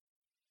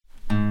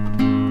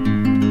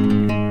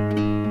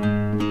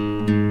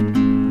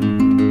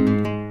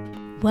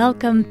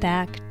Welcome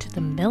back to the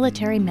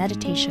Military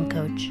Meditation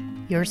Coach,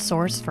 your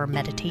source for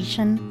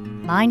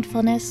meditation,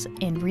 mindfulness,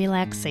 and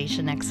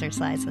relaxation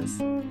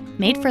exercises.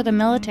 Made for the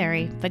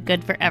military, but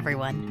good for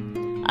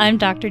everyone. I'm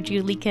Dr.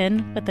 Julie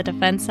Kinn with the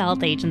Defense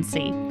Health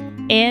Agency,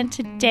 and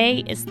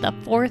today is the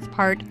fourth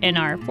part in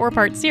our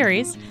four-part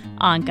series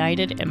on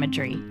guided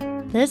imagery.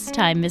 This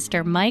time,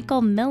 Mr.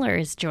 Michael Miller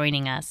is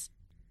joining us.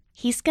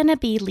 He's going to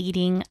be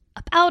leading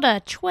about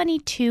a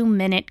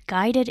 22-minute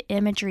guided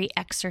imagery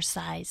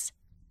exercise.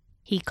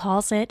 He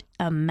calls it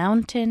a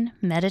mountain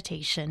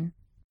meditation.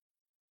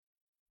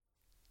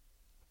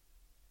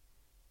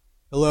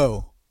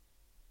 Hello,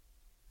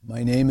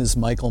 my name is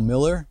Michael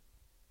Miller,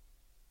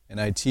 and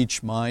I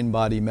teach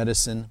mind-body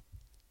medicine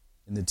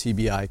in the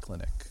TBI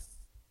clinic.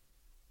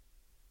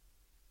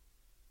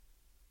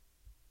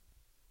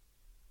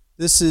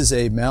 This is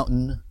a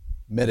mountain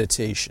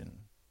meditation.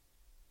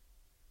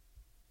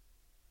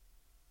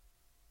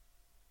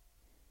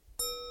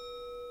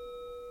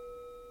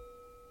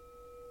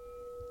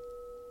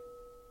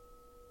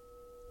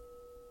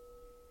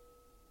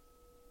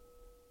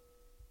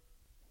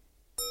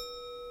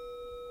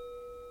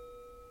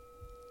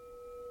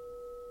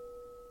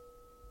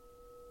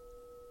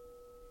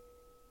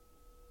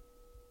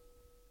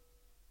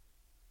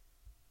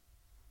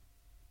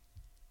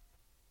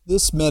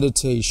 This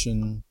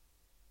meditation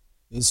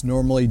is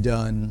normally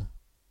done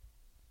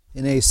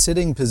in a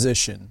sitting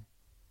position,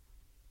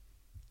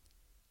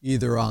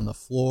 either on the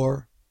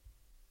floor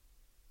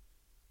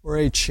or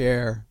a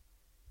chair,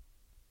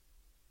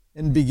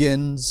 and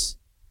begins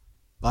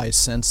by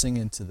sensing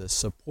into the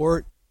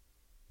support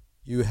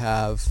you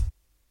have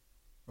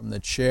from the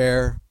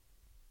chair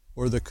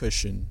or the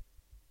cushion,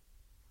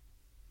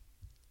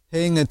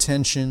 paying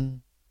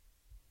attention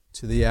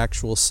to the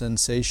actual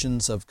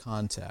sensations of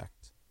contact.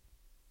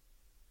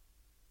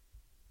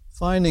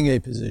 Finding a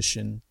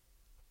position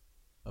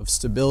of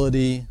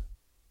stability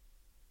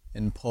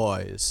and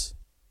poise.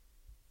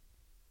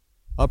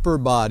 Upper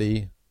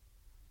body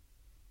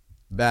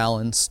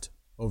balanced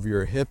over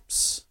your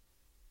hips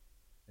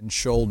and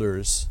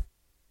shoulders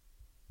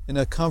in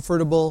a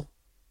comfortable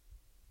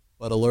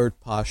but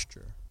alert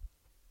posture.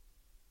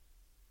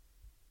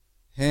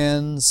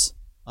 Hands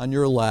on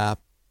your lap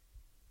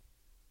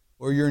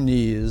or your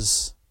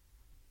knees,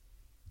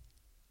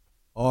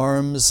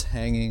 arms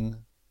hanging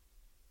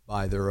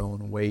by their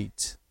own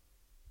weight,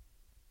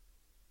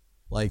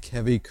 like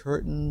heavy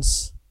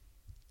curtains,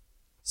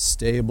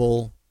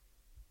 stable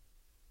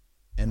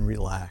and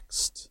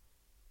relaxed.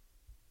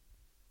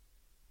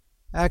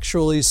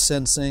 Actually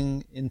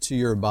sensing into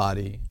your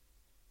body,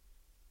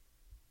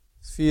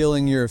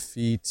 feeling your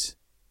feet,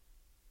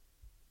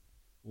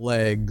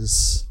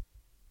 legs,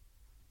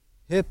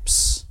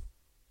 hips,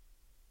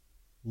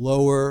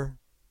 lower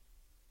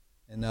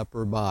and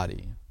upper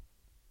body,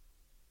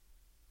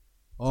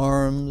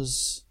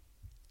 arms,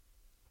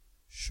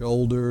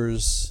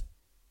 shoulders,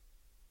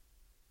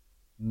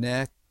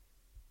 neck,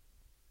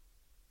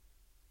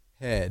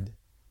 head.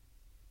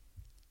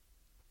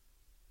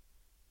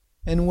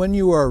 And when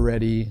you are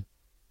ready,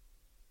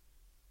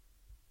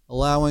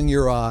 allowing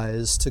your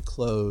eyes to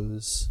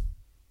close,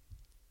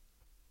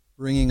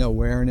 bringing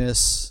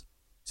awareness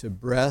to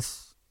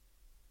breath,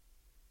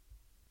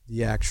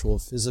 the actual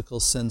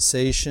physical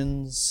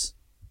sensations,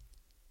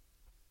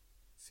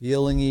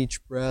 feeling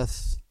each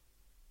breath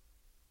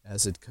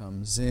as it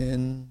comes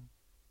in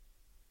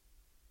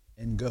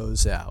and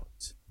goes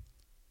out.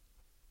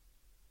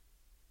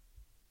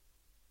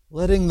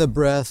 Letting the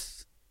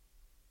breath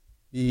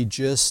be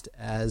just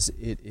as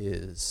it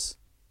is,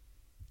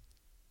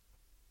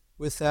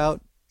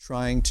 without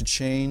trying to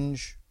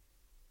change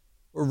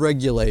or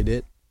regulate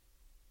it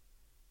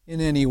in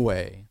any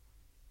way.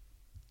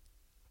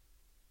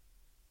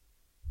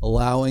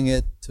 Allowing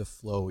it to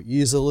flow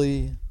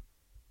easily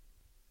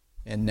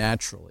and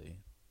naturally,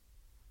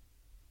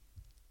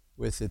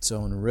 with its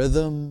own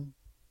rhythm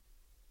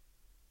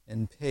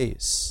and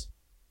pace,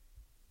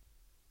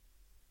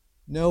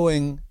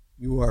 knowing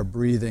you are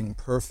breathing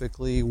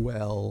perfectly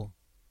well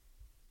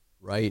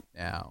right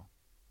now.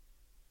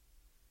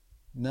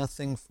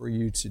 Nothing for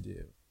you to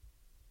do.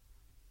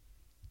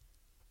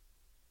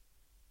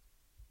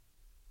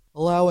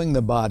 Allowing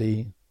the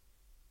body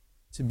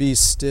to be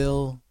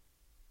still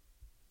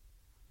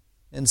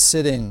and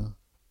sitting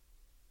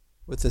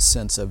with a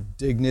sense of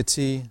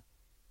dignity,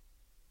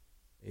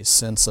 a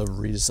sense of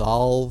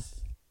resolve,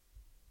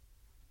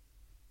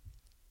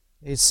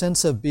 a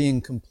sense of being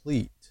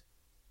complete,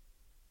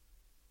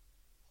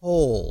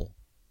 whole,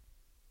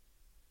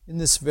 in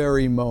this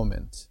very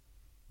moment,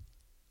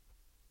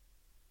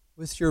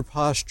 with your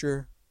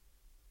posture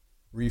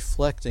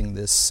reflecting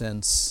this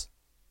sense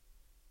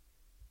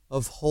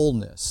of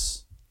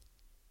wholeness.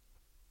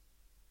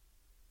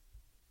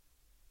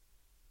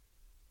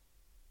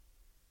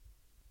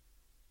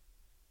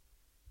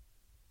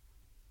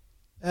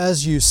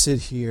 As you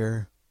sit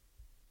here,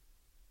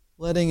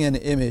 letting an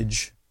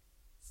image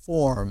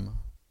form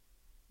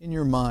in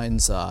your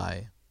mind's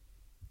eye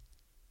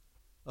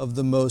of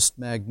the most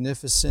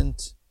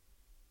magnificent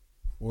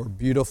or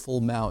beautiful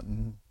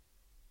mountain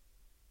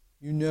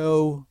you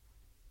know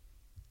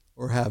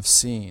or have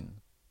seen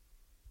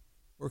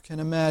or can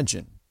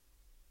imagine,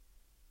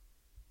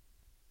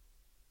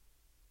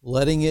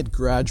 letting it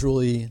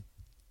gradually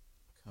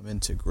come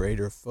into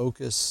greater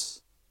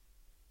focus.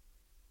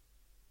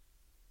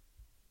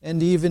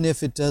 And even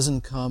if it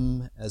doesn't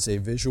come as a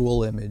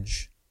visual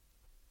image,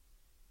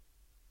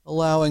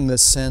 allowing the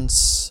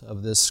sense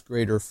of this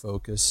greater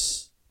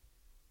focus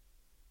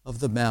of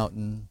the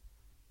mountain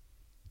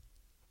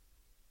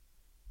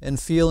and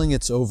feeling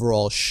its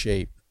overall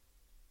shape,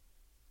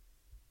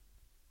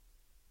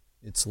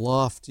 its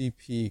lofty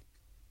peak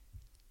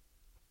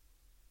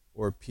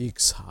or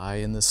peaks high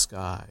in the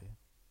sky,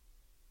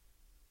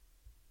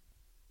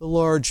 the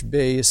large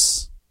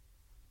base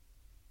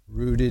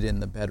rooted in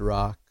the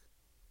bedrock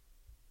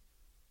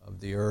of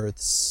the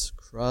earth's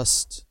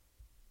crust,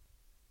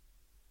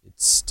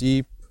 its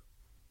steep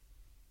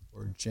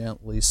or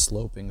gently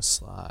sloping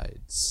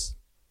sides.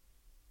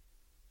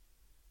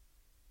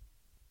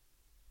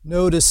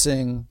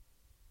 Noticing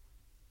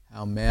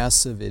how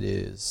massive it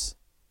is,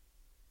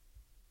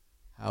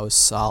 how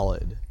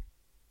solid,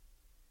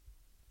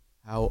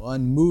 how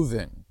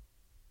unmoving,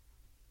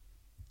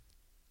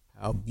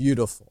 how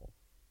beautiful.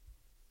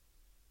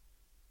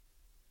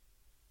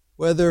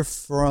 Whether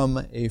from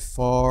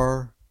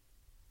afar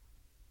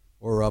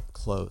or up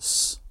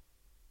close.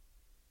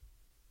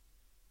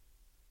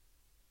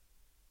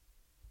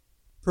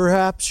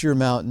 Perhaps your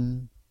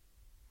mountain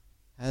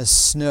has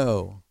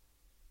snow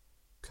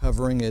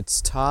covering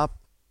its top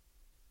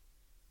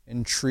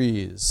and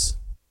trees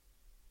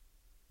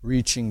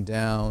reaching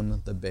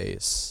down the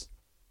base,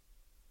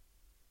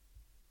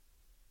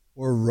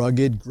 or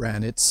rugged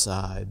granite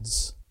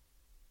sides.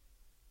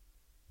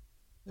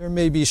 There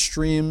may be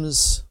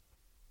streams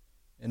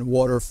and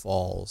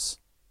waterfalls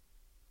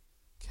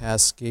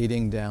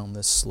cascading down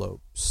the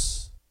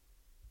slopes.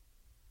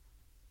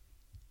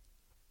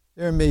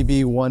 There may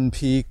be one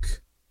peak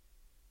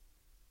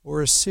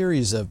or a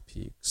series of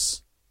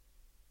peaks,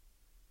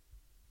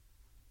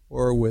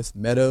 or with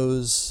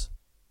meadows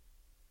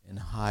and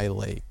high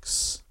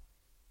lakes.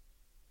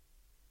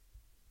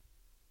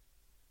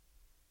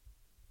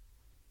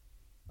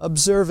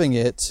 Observing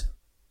it,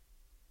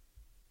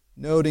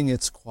 noting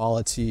its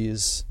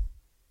qualities,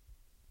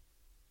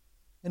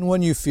 and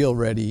when you feel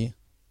ready,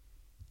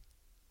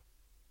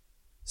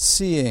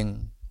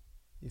 seeing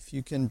if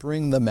you can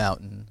bring the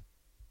mountain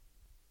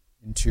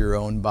into your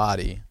own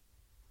body,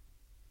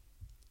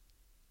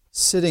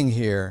 sitting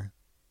here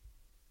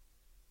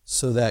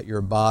so that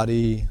your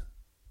body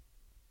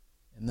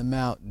and the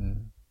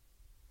mountain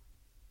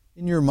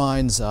in your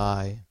mind's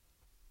eye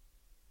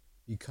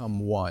become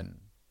one.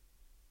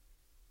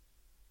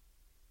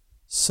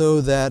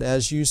 So that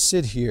as you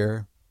sit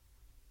here,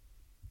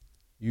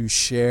 you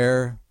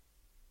share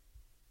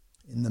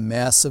in the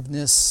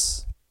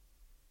massiveness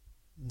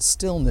and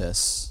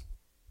stillness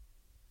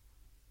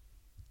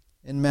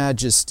and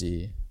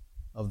majesty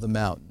of the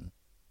mountain.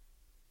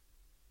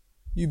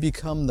 You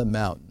become the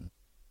mountain,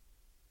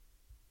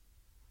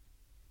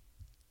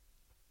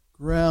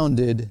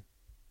 grounded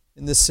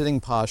in the sitting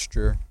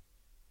posture.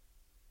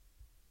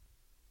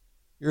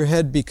 Your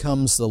head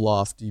becomes the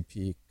lofty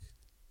peak,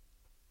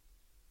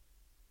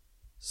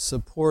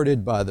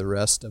 supported by the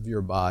rest of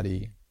your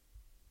body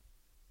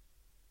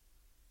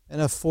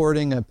and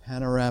affording a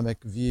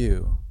panoramic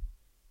view.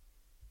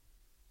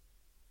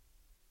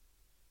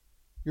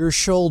 Your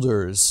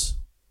shoulders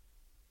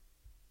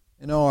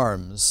and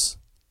arms,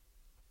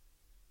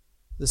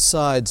 the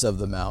sides of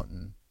the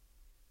mountain.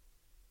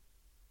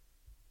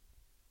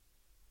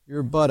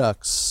 Your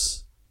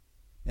buttocks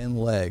and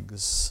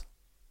legs,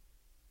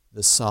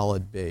 the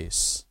solid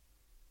base.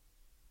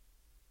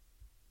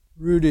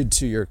 Rooted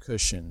to your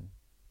cushion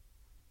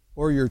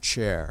or your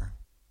chair.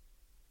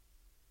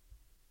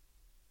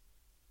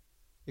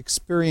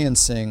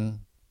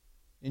 Experiencing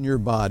in your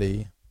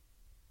body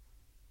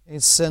a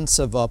sense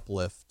of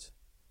uplift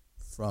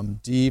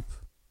from deep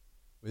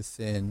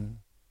within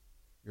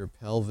your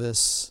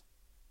pelvis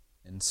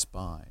and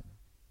spine.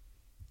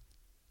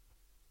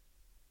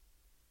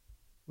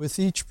 With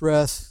each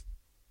breath,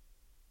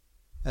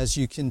 as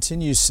you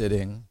continue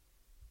sitting,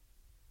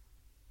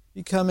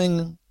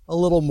 becoming a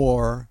little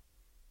more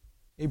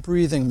a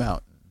breathing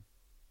mountain,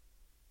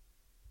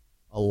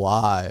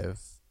 alive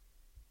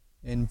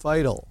and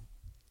vital,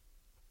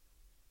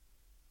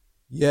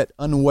 yet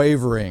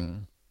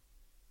unwavering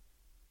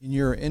in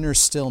your inner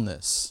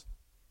stillness,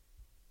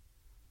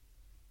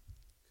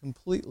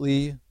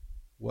 completely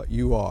what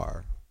you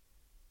are,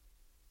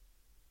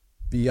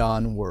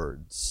 beyond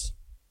words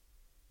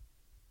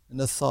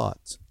and a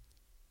thought,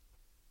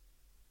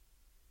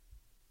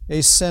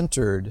 a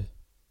centered,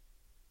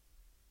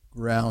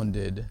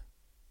 grounded,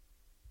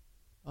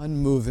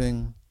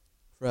 unmoving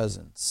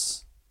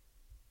presence.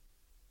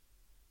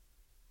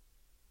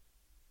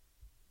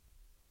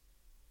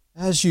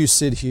 As you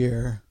sit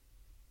here,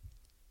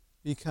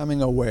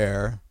 becoming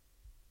aware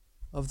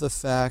of the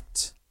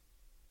fact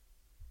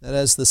that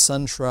as the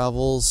sun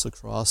travels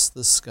across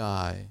the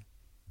sky,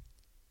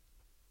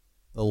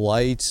 the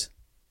light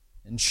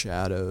and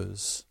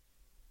shadows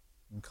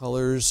and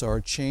colors are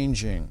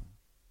changing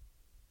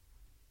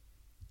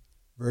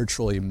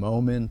virtually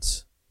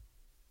moment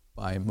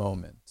by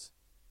moment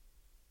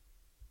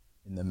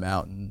in the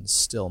mountain's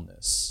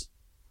stillness.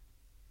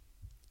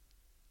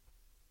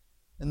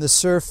 And the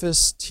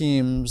surface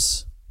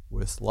teems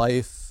with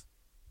life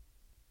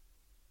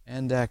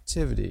and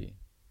activity.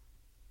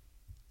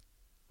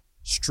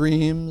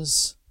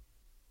 Streams,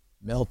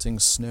 melting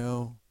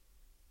snow,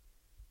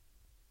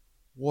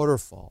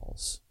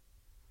 waterfalls,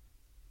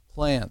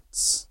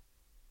 plants,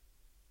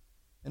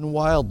 and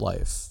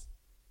wildlife.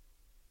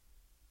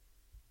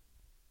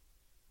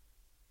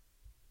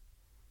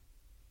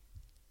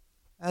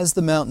 As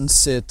the mountain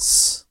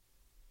sits,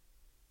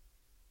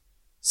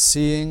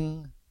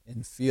 seeing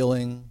and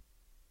feeling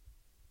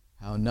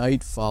how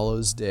night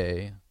follows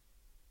day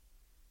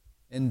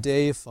and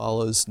day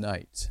follows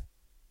night.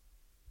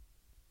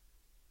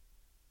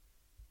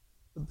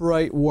 The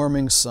bright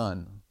warming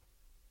sun,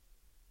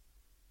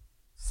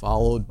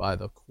 followed by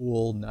the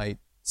cool night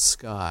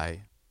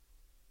sky,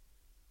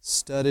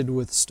 studded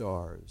with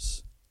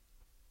stars,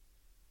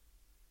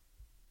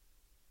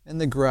 and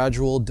the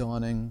gradual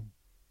dawning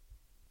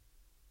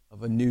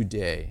of a new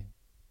day.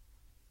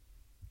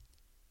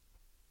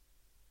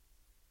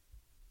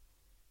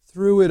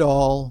 Through it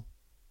all,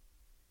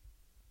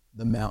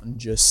 the mountain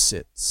just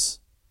sits,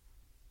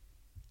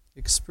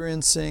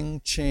 experiencing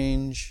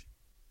change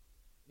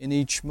in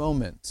each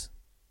moment,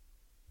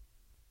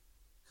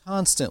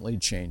 constantly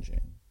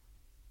changing,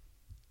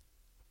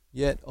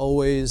 yet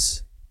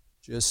always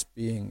just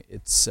being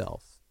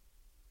itself.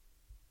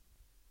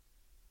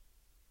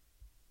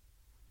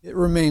 It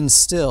remains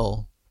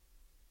still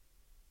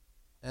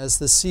as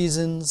the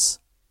seasons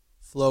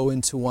flow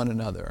into one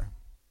another,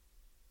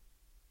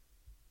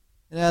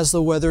 and as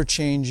the weather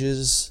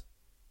changes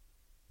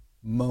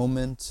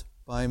moment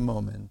by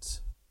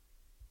moment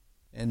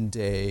and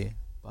day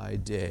by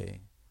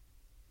day,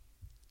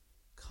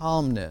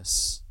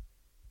 calmness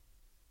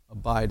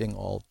abiding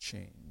all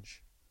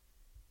change.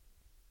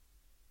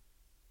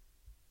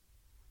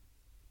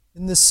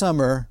 In the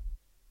summer,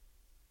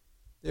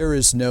 there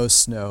is no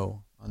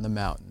snow on the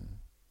mountain,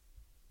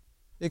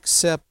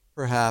 except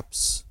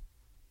perhaps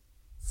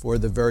for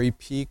the very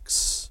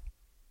peaks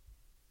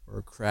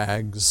or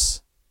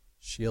crags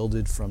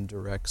shielded from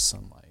direct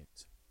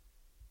sunlight.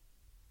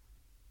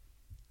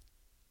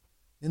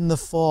 In the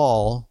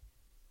fall,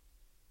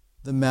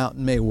 the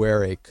mountain may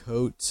wear a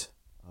coat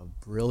of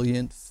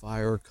brilliant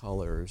fire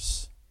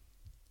colors.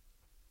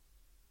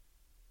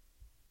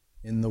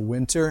 In the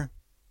winter,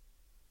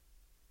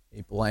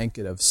 a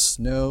blanket of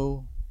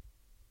snow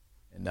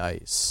and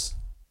ice.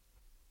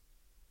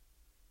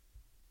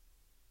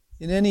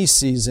 In any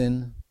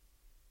season,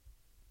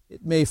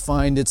 it may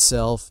find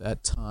itself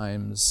at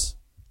times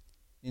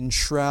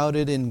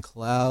enshrouded in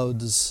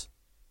clouds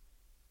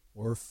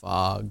or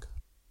fog,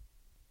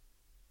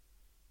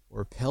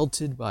 or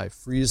pelted by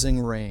freezing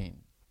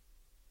rain.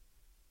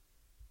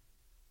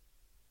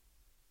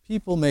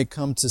 People may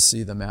come to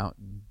see the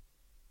mountain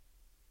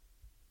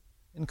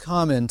and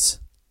comment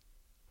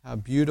how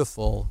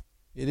beautiful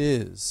it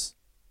is,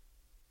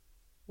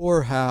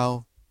 or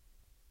how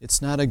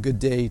it's not a good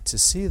day to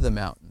see the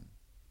mountain,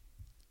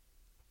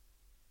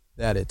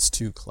 that it's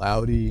too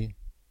cloudy,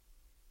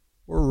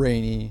 or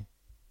rainy,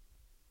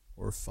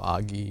 or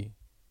foggy,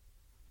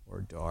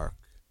 or dark.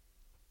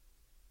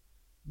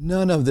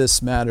 None of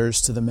this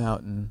matters to the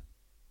mountain,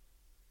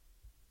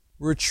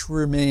 which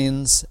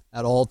remains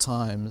at all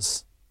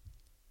times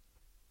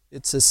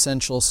its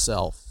essential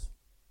self.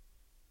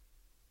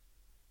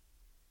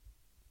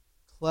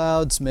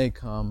 Clouds may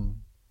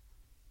come,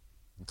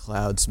 and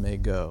clouds may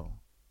go.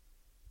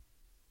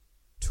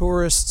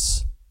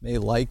 Tourists may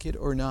like it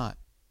or not.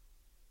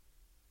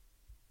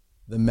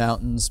 The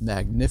mountain's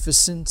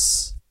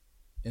magnificence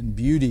and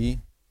beauty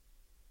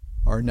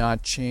are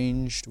not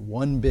changed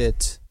one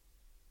bit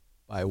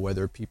by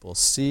whether people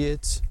see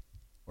it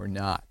or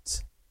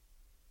not,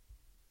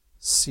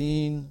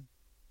 seen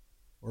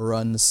or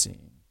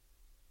unseen,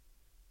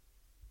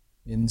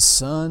 in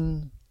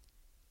sun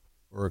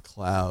or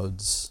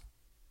clouds,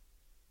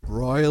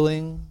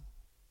 broiling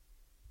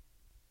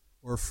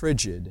or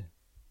frigid,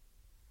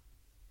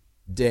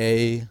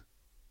 day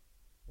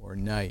or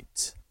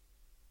night.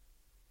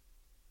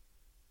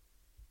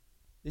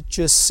 It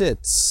just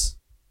sits,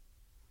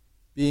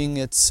 being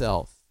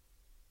itself,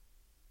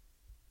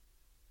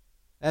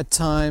 at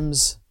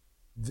times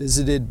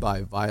visited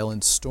by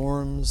violent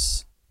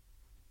storms,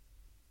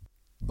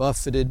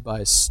 buffeted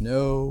by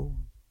snow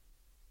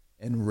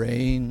and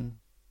rain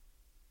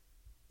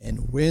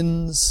and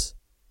winds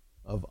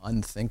of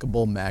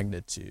unthinkable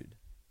magnitude.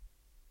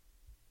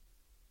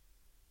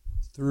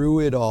 Through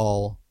it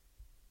all,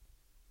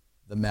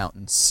 the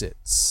mountain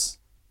sits.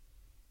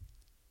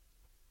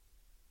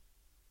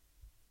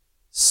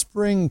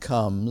 Spring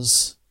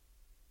comes,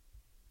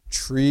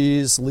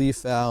 trees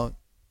leaf out,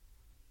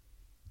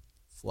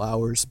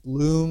 flowers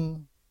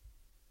bloom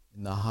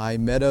in the high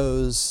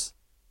meadows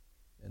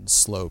and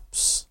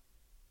slopes.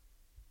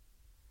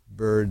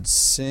 Birds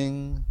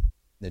sing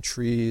in the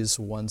trees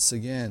once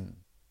again,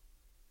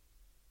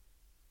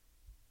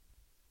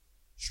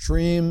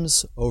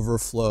 Streams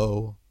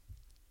overflow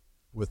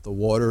with the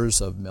waters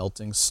of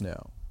melting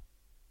snow.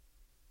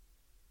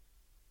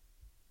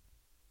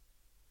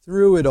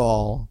 Through it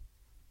all,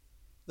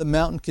 the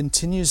mountain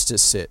continues to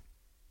sit,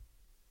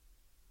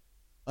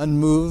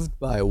 unmoved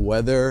by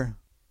weather,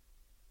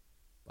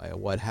 by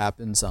what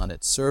happens on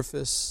its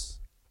surface,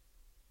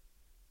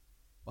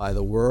 by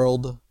the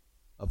world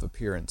of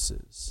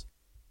appearances,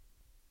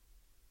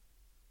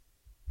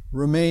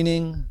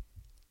 remaining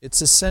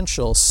its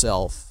essential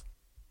self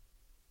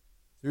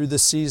through the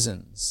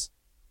seasons,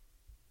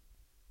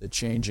 the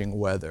changing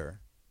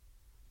weather,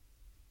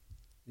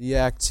 the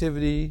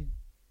activity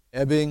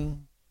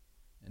ebbing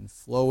and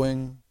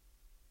flowing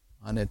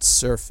on its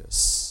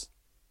surface.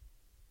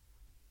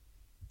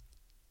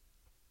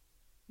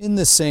 In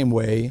the same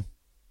way,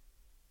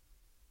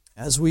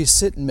 as we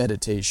sit in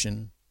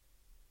meditation,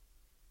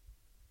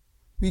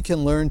 we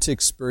can learn to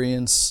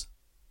experience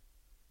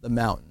the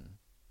mountain.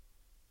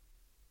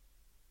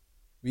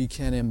 We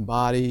can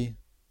embody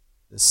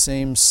the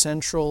same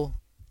central,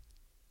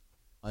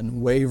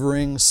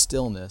 unwavering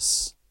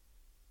stillness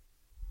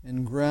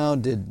and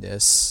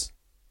groundedness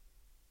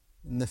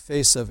in the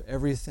face of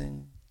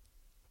everything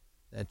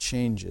that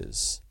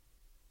changes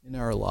in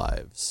our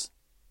lives.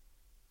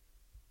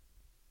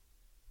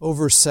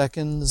 Over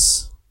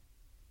seconds,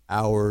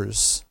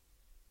 hours,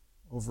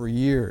 over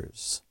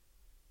years.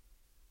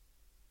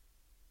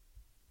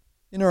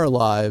 In our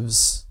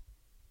lives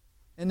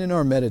and in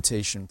our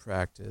meditation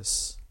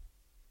practice,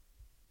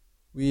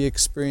 we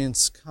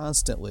experience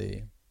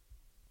constantly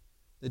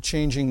the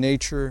changing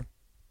nature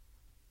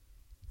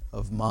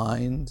of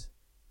mind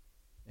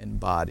and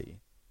body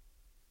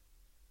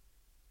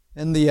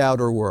and the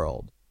outer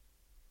world.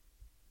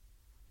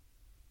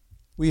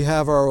 We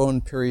have our own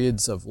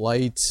periods of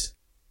light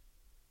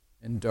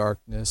and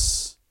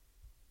darkness,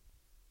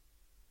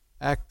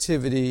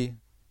 activity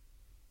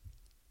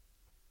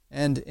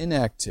and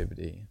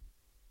inactivity,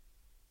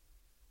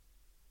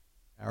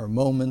 our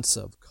moments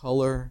of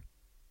color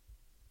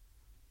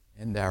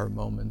and our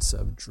moments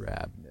of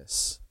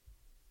drabness.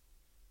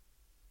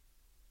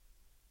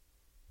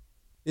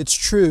 It's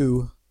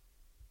true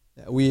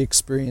that we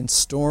experience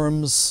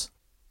storms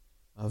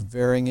of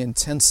varying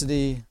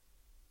intensity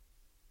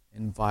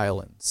and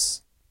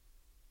violence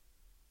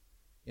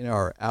in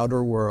our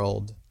outer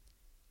world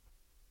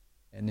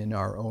and in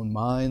our own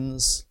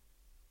minds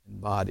and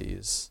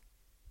bodies,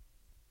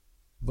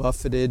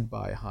 buffeted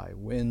by high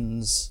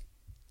winds,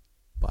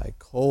 by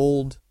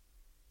cold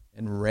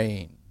and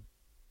rain.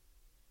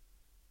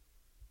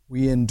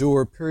 We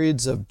endure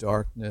periods of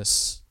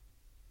darkness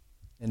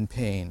and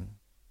pain,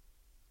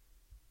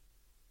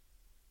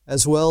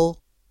 as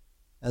well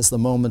as the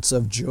moments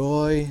of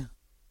joy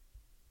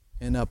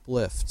and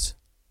uplift.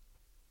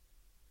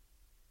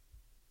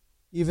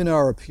 Even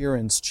our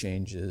appearance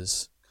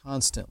changes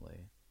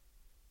constantly,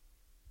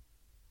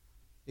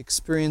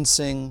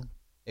 experiencing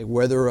a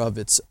weather of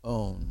its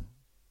own.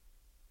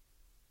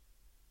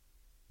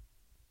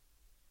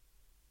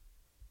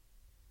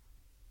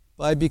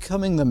 By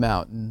becoming the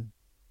mountain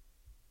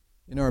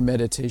in our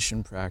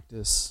meditation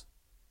practice,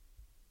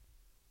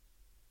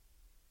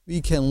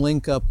 we can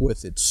link up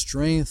with its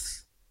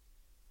strength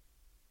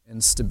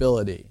and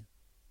stability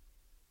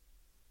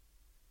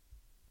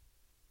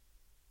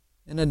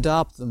and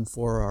adopt them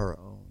for our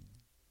own.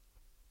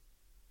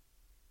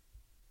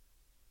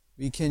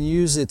 We can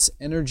use its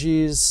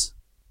energies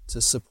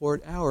to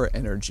support our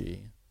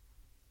energy,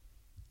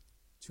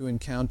 to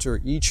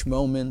encounter each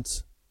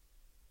moment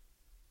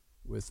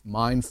with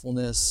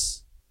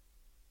mindfulness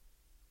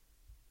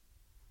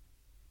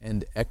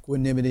and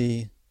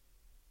equanimity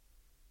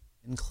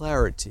and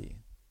clarity.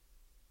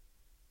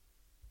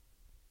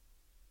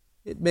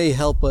 It may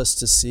help us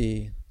to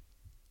see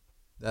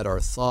that our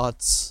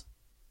thoughts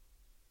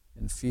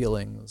and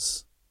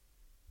feelings,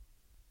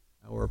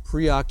 our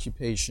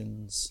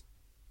preoccupations,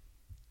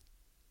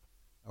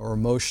 our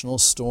emotional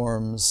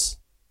storms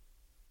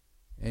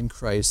and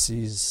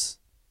crises,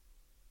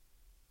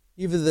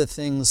 even the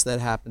things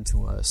that happen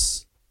to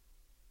us,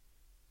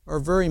 are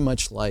very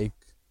much like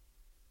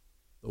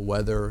the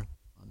weather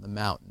on the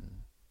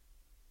mountain.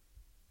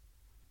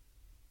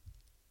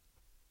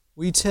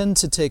 We tend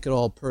to take it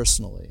all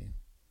personally,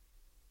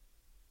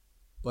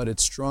 but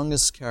its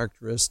strongest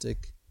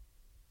characteristic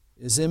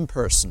is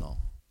impersonal.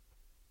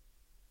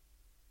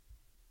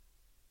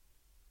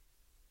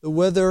 The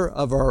weather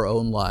of our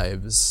own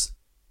lives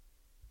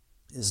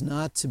is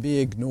not to be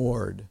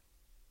ignored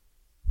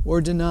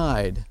or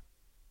denied.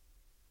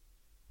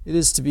 It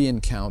is to be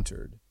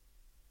encountered,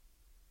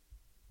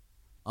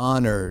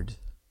 honored,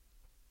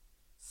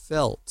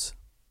 felt,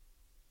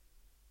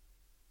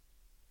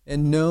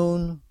 and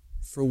known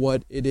for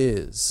what it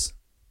is,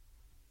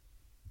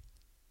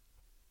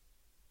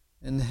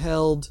 and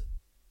held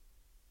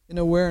in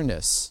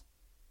awareness.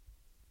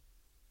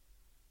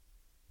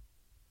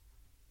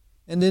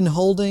 And in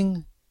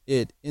holding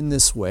it in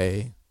this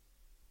way,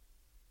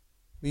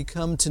 we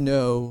come to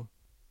know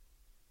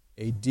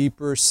a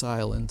deeper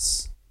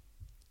silence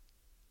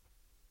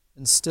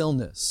and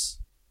stillness,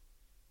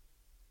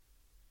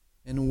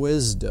 and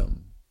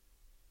wisdom.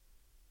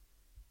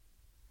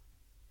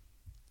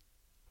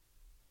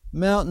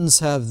 Mountains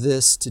have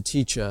this to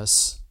teach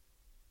us,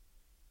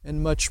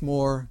 and much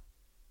more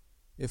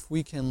if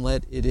we can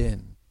let it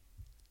in.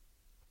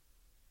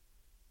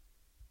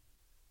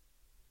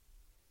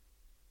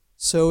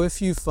 So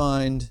if you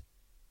find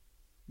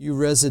you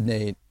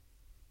resonate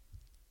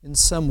in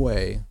some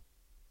way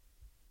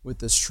with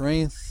the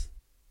strength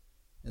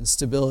and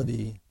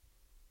stability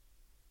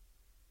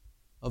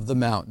of the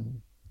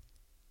mountain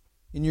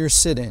in your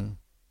sitting,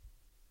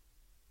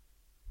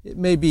 it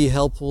may be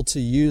helpful to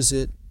use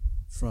it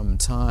from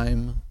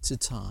time to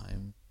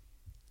time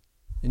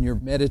in your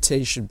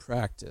meditation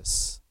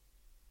practice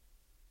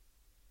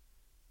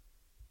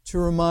to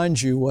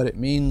remind you what it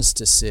means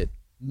to sit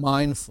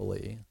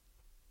mindfully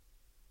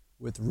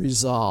with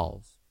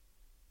resolve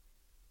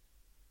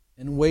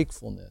and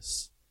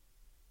wakefulness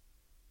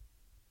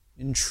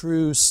in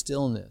true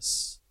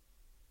stillness.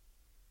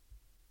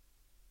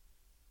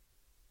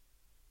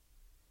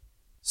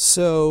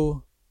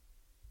 So,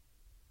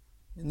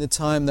 in the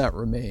time that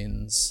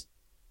remains,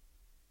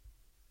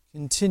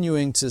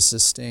 continuing to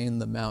sustain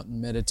the mountain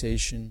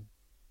meditation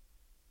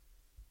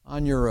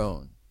on your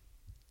own,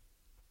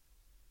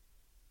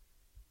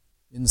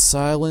 in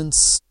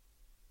silence,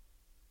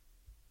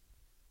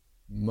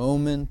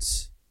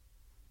 moment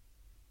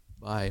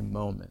by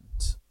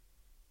moment,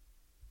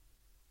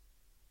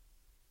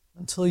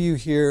 until you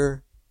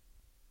hear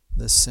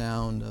the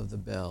sound of the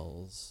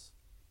bells.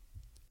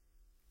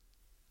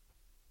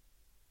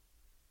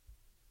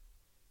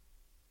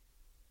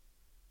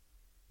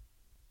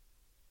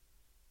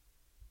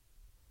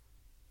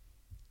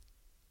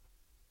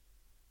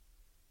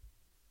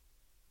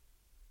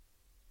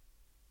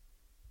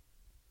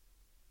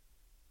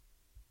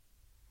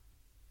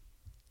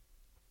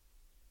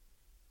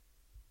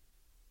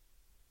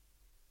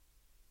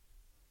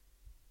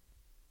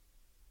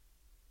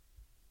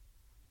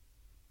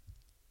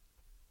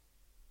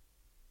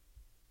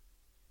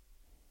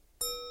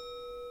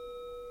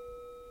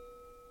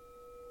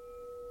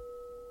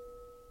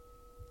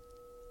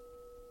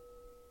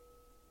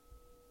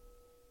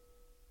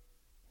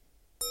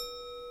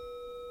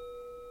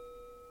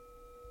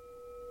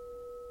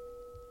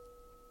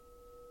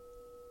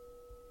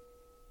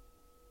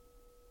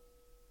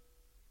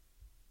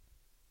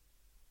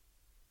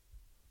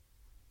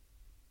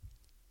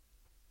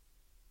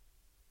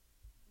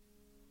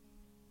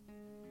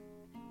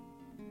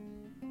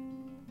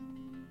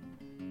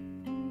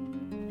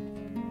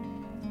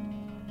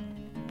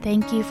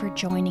 Thank you for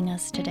joining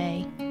us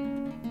today.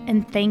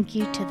 And thank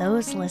you to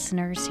those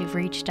listeners who've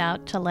reached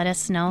out to let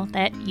us know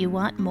that you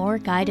want more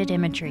guided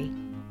imagery.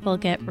 We'll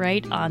get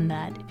right on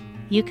that.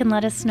 You can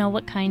let us know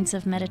what kinds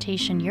of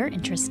meditation you're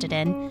interested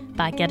in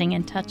by getting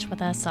in touch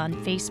with us on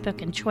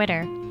Facebook and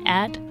Twitter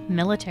at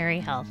Military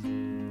Health.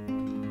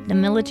 The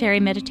Military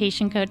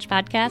Meditation Coach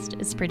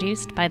podcast is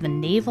produced by the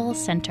Naval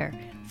Center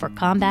for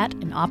Combat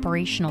and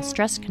Operational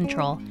Stress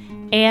Control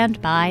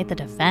and by the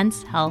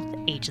Defense Health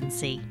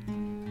Agency.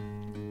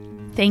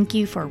 Thank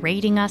you for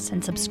rating us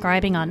and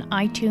subscribing on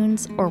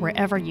iTunes or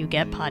wherever you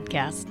get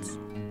podcasts.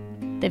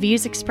 The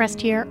views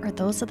expressed here are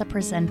those of the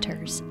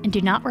presenters and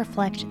do not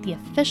reflect the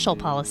official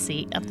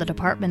policy of the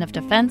Department of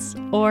Defense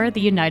or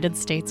the United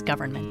States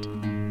government.